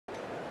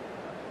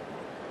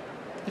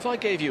If I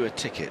gave you a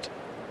ticket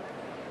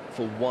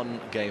for one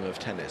game of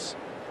tennis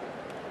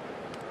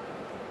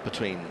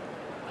between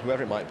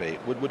whoever it might be,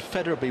 would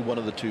Federer be one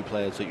of the two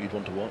players that you'd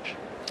want to watch?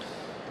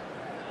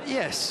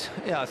 Yes,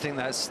 yeah, I think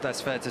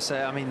that's fair to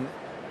say. I mean,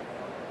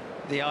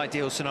 the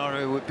ideal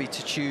scenario would be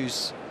to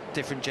choose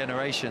different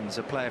generations,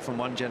 a player from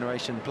one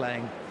generation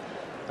playing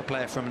a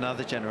player from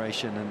another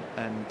generation,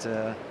 and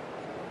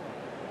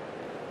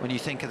when you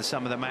think of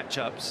some of the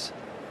matchups,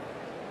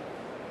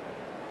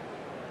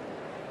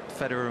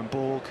 Federer and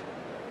Borg,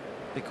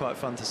 be quite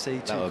fun to see.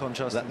 Two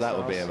contrasting that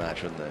would be a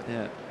match, wouldn't it?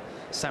 Yeah.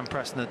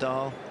 Sampras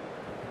Nadal.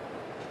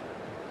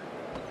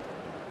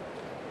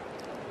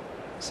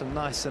 Some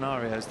nice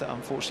scenarios that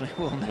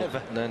unfortunately will never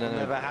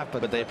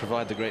happen. But they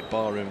provide the great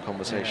barroom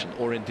conversation,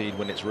 or indeed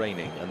when it's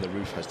raining and the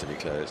roof has to be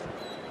closed.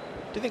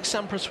 Do you think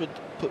Sampras would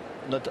put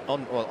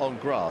on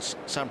grass?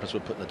 Sampras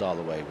would put Nadal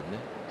away, wouldn't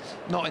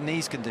he? Not in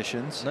these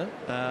conditions. No.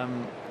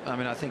 I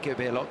mean, I think it would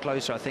be a lot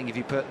closer. I think if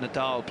you put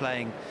Nadal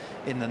playing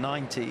in the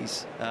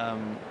 90s,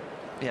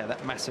 yeah,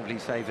 that massively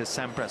favours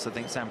Sampras. I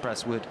think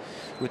Sampras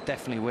would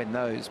definitely win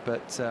those.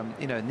 But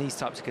you know, in these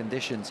types of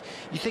conditions,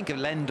 you think of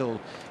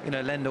Lendl. You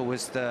know, Lendl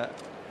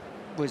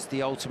was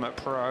the ultimate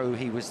pro.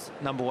 He was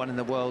 #1 in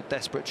the world,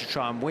 desperate to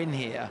try and win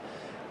here,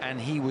 and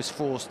he was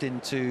forced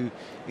into,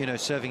 you know,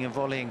 serving and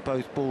volleying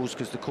both balls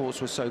because the courts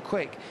were so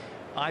quick.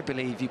 I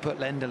believe you put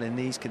Lendl in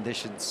these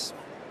conditions,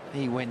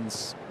 he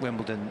wins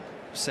Wimbledon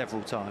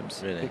several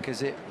times. Really?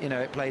 Because it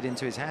played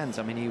into his hands.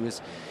 I mean, he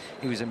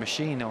was a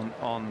machine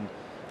on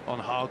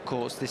hard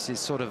courts. This is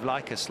sort of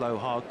like a slow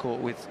hard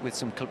court with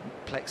some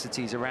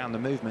complexities around the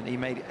movement. He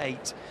made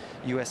 8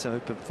 US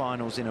Open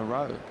finals in a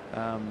row.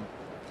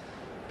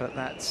 But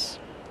that's...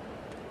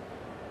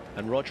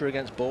 And Roger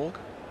against Borg?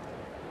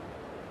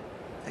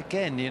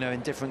 Again, you know, in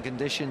different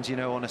conditions, you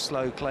know, on a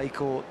slow clay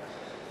court,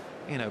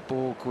 you know,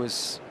 Borg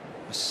was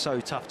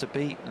so tough to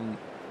beat, and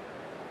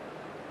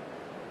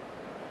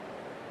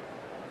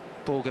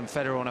Borg and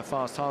Federer on a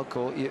fast hard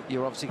court,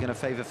 you're obviously going to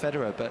favour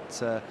Federer,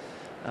 but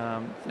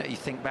you know, you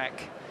think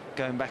back,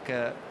 going back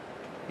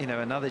you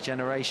know, another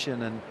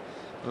generation, and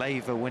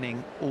Laver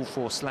winning all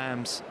 4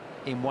 slams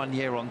in 1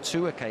 year on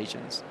 2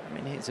 occasions. I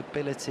mean, his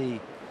ability.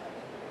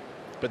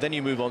 But then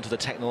you move on to the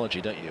technology,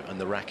 don't you, and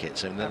the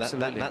rackets, and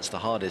that's the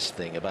hardest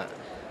thing about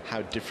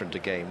how different a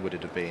game would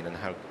it have been, and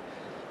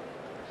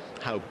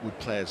how would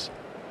players'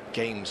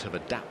 games have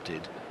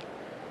adapted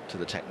to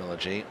the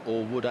technology,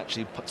 or would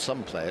actually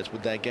some players,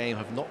 would their game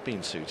have not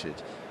been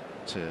suited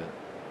to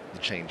the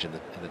change in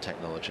the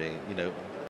technology? You know,